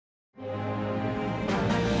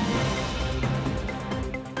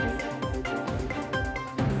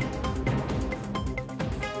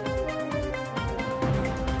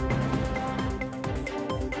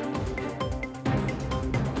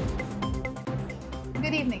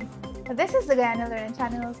Good evening. This is the Guyana Learning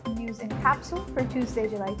Channel's News in Capsule for Tuesday,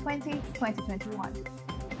 July 20, 2021.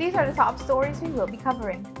 These are the top stories we will be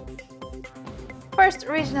covering. First,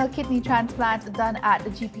 regional kidney transplant done at the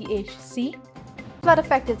GPHC.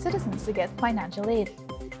 Flood-affected citizens to get financial aid.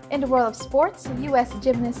 In the world of sports, U.S.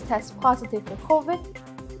 gymnasts test positive for COVID.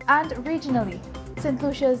 And regionally, St.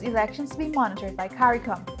 Lucia's elections to be monitored by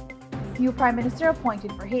CARICOM. New Prime Minister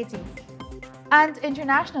appointed for Haiti. And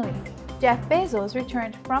internationally, Jeff Bezos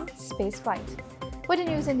returned from spaceflight. With the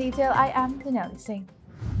news in detail, I am Danelli Singh.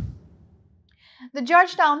 The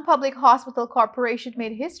Georgetown Public Hospital Corporation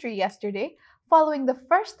made history yesterday following the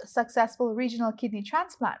first successful regional kidney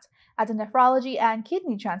transplant at the Nephrology and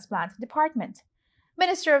Kidney Transplant Department.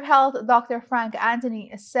 Minister of Health Dr. Frank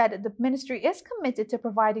Anthony said the ministry is committed to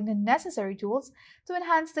providing the necessary tools to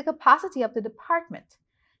enhance the capacity of the department.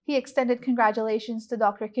 He extended congratulations to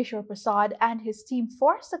Dr. Kishore Prasad and his team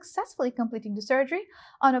for successfully completing the surgery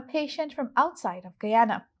on a patient from outside of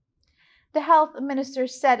Guyana. The health minister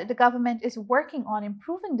said the government is working on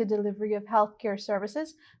improving the delivery of healthcare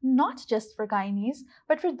services, not just for Guyanese,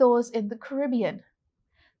 but for those in the Caribbean.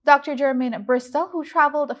 Dr. Jermaine Bristol, who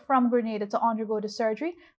traveled from Grenada to undergo the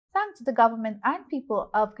surgery, thanked the government and people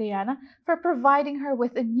of Guyana for providing her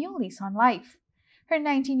with a new lease on life. Her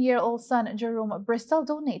 19-year-old son, Jerome Bristol,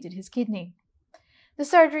 donated his kidney. The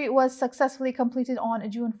surgery was successfully completed on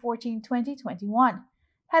June 14, 2021.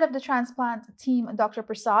 Head of the transplant team, Dr.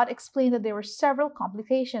 Prasad, explained that there were several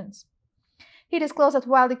complications. He disclosed that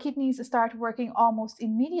while the kidneys start working almost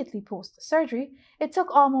immediately post-surgery, it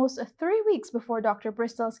took almost 3 weeks before Dr.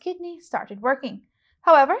 Bristol's kidney started working.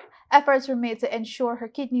 However, efforts were made to ensure her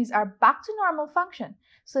kidneys are back to normal function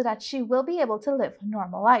so that she will be able to live a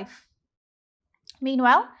normal life.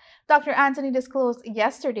 Meanwhile, Dr. Anthony disclosed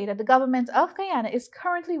yesterday that the government of Guyana is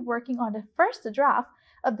currently working on the first draft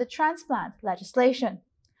of the transplant legislation.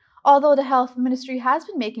 Although the health ministry has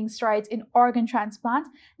been making strides in organ transplant,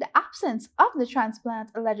 the absence of the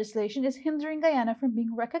transplant legislation is hindering Guyana from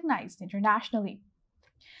being recognized internationally.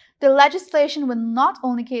 The legislation will not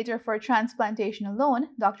only cater for transplantation alone,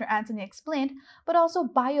 Dr. Anthony explained, but also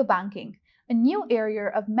biobanking, a new area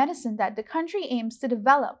of medicine that the country aims to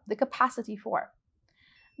develop the capacity for.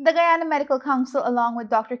 The Guyana Medical Council, along with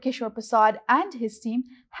Dr. Kishore Prasad and his team,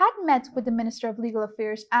 had met with the Minister of Legal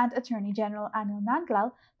Affairs and Attorney General Anil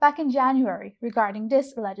Nandlal back in January regarding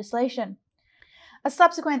this legislation. A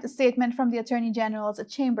subsequent statement from the Attorney General's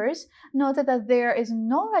chambers noted that there is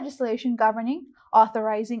no legislation governing,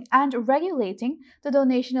 authorizing, and regulating the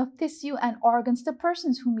donation of tissue and organs to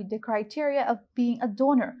persons who meet the criteria of being a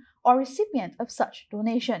donor or recipient of such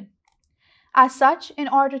donation. As such, in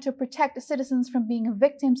order to protect citizens from being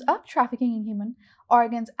victims of trafficking in human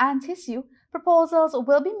organs and tissue, proposals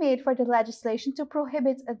will be made for the legislation to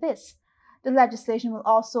prohibit this. The legislation will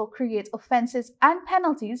also create offenses and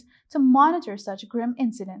penalties to monitor such grim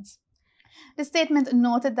incidents. The statement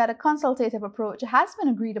noted that a consultative approach has been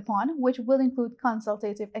agreed upon, which will include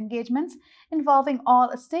consultative engagements involving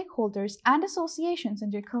all stakeholders and associations,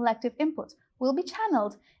 and their collective input will be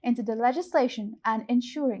channeled into the legislation and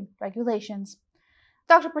ensuring regulations.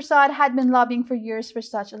 Dr. Prasad had been lobbying for years for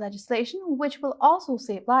such legislation, which will also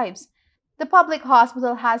save lives. The public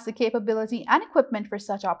hospital has the capability and equipment for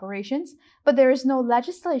such operations, but there is no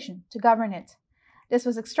legislation to govern it. This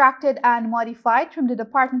was extracted and modified from the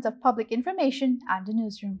Department of Public Information and the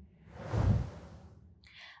Newsroom.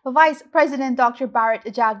 Vice President Dr. Bharat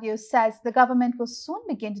Jagdeo says the government will soon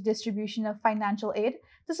begin the distribution of financial aid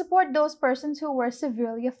to support those persons who were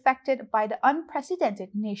severely affected by the unprecedented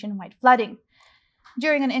nationwide flooding.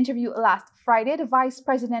 During an interview last Friday, the Vice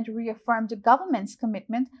President reaffirmed the government's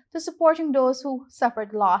commitment to supporting those who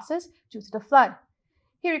suffered losses due to the flood.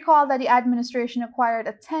 He recalled that the administration acquired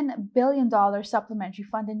a $10 billion supplementary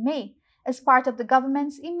fund in May as part of the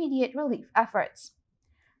government's immediate relief efforts.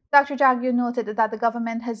 Dr. Jagdeo noted that the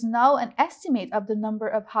government has now an estimate of the number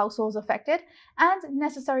of households affected, and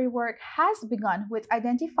necessary work has begun with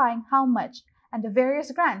identifying how much and the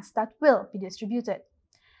various grants that will be distributed.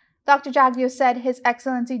 Dr. Jagdeo said His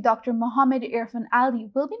Excellency Dr. Mohammed Irfan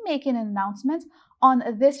Ali will be making an announcement on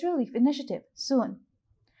this relief initiative soon.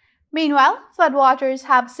 Meanwhile, floodwaters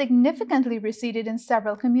have significantly receded in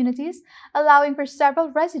several communities, allowing for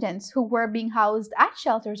several residents who were being housed at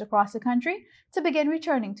shelters across the country to begin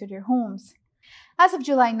returning to their homes. As of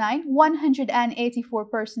July 9, 184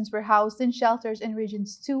 persons were housed in shelters in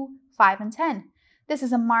Regions 2, 5, and 10. This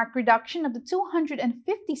is a marked reduction of the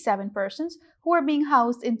 257 persons who were being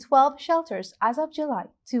housed in 12 shelters as of July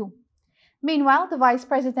 2. Meanwhile, the vice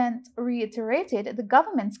president reiterated the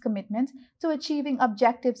government's commitment to achieving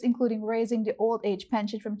objectives including raising the old age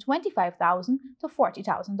pension from $25,000 to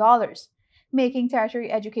 $40,000, making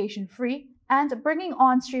tertiary education free, and bringing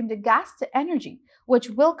on stream the gas to energy, which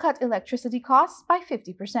will cut electricity costs by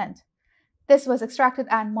 50%. This was extracted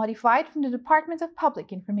and modified from the Department of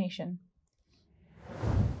Public Information.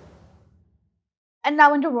 And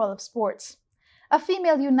now in the world of sports. A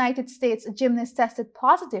female United States gymnast tested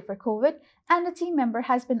positive for COVID, and a team member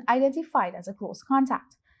has been identified as a close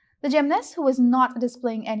contact. The gymnast, who was not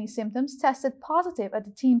displaying any symptoms, tested positive at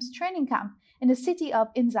the team's training camp in the city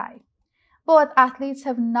of Inzai. Both athletes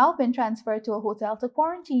have now been transferred to a hotel to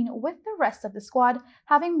quarantine, with the rest of the squad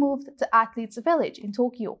having moved to Athletes Village in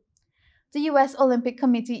Tokyo. The U.S. Olympic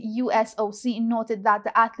Committee USOC noted that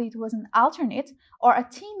the athlete was an alternate or a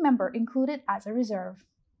team member included as a reserve.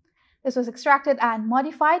 This was extracted and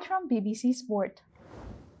modified from BBC Sport.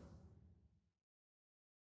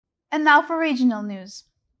 And now for regional news.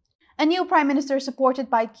 A new prime minister supported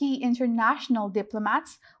by key international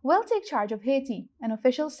diplomats will take charge of Haiti, an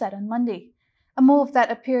official said on Monday. A move that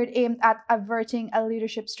appeared aimed at averting a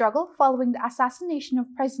leadership struggle following the assassination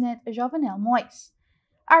of President Jovenel Moïse.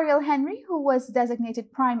 Ariel Henry, who was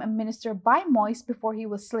designated prime minister by Moïse before he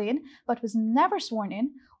was slain but was never sworn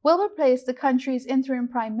in, will replace the country's interim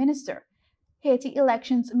prime minister, Haiti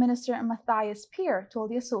Elections Minister Matthias Pierre told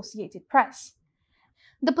the Associated Press.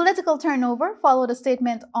 The political turnover followed a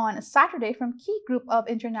statement on Saturday from a key group of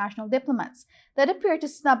international diplomats that appeared to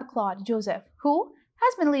snub Claude Joseph, who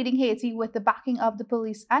has been leading Haiti with the backing of the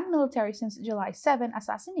police and military since July 7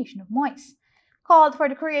 assassination of Moïse, called for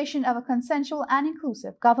the creation of a consensual and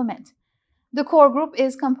inclusive government. The core group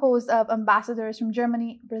is composed of ambassadors from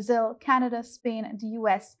Germany, Brazil, Canada, Spain, the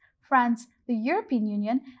US, France, the European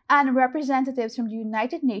Union, and representatives from the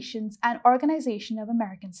United Nations and Organization of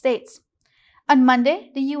American States. On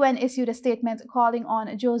Monday, the UN issued a statement calling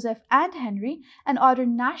on Joseph and Henry and other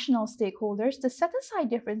national stakeholders to set aside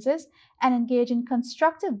differences and engage in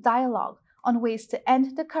constructive dialogue on ways to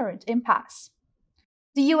end the current impasse.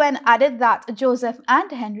 The UN added that Joseph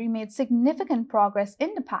and Henry made significant progress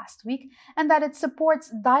in the past week and that it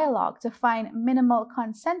supports dialogue to find minimal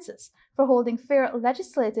consensus for holding fair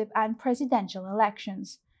legislative and presidential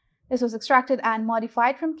elections. This was extracted and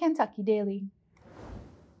modified from Kentucky Daily.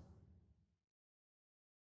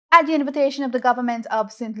 At the invitation of the government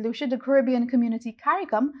of St. Lucia, the Caribbean community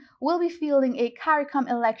CARICOM will be fielding a CARICOM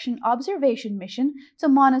election observation mission to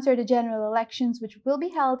monitor the general elections, which will be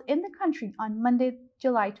held in the country on Monday,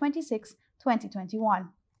 July 26, 2021.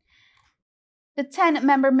 The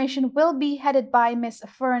 10-member mission will be headed by Ms.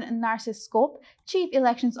 Fern Narcis Scope, Chief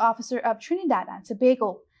Elections Officer of Trinidad and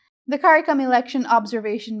Tobago. The CARICOM Election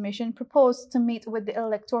Observation Mission proposed to meet with the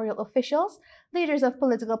electoral officials, leaders of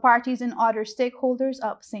political parties, and other stakeholders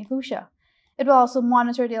of St. Lucia. It will also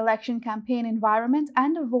monitor the election campaign environment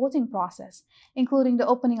and the voting process, including the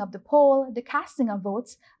opening of the poll, the casting of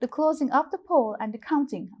votes, the closing of the poll, and the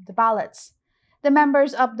counting of the ballots. The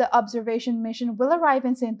members of the observation mission will arrive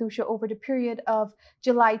in St. Lucia over the period of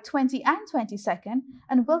July 20 and 22nd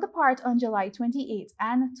and will depart on July 28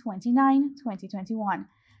 and 29, 2021.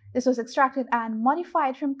 This was extracted and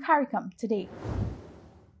modified from CARICOM today.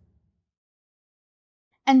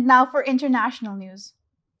 And now for international news.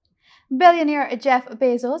 Billionaire Jeff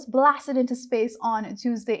Bezos blasted into space on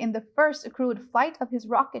Tuesday in the first crewed flight of his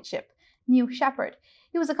rocket ship, New Shepard.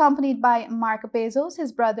 He was accompanied by Mark Bezos,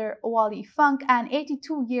 his brother Wally Funk, an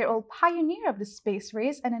 82-year-old pioneer of the space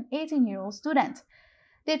race, and an 18-year-old student.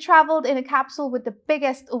 They traveled in a capsule with the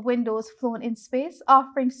biggest windows flown in space,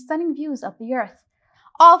 offering stunning views of the Earth.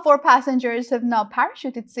 All 4 passengers have now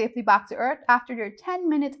parachuted safely back to Earth after their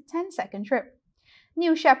 10-minute, 10-second trip.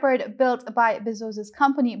 New Shepard, built by Bezos'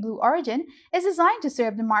 company Blue Origin, is designed to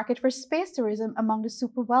serve the market for space tourism among the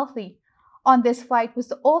super wealthy. On this flight was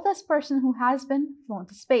the oldest person who has been flown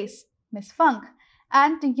to space, Miss Funk,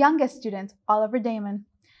 and the youngest student, Oliver Damon.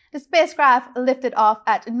 The spacecraft lifted off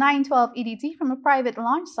at 9:12 EDT from a private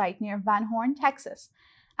launch site near Van Horn, Texas.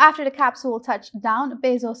 After the capsule touched down,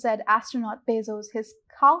 Bezos said astronaut Bezos his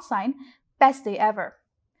call sign, "Best day ever."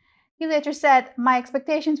 He later said, "My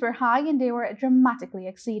expectations were high and they were dramatically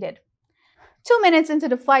exceeded." 2 minutes into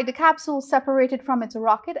the flight, the capsule separated from its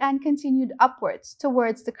rocket and continued upwards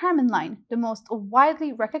towards the Kármán line, the most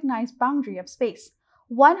widely recognized boundary of space,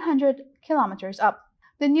 100 kilometers up.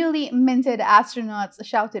 The newly minted astronauts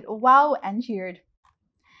shouted "wow" and cheered.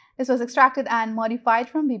 This was extracted and modified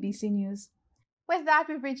from BBC News. With that,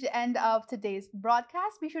 we've reached the end of today's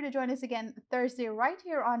broadcast. Be sure to join us again Thursday right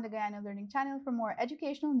here on the Guyana Learning Channel for more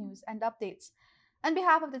educational news and updates. On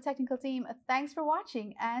behalf of the technical team, thanks for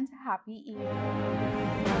watching and happy eating!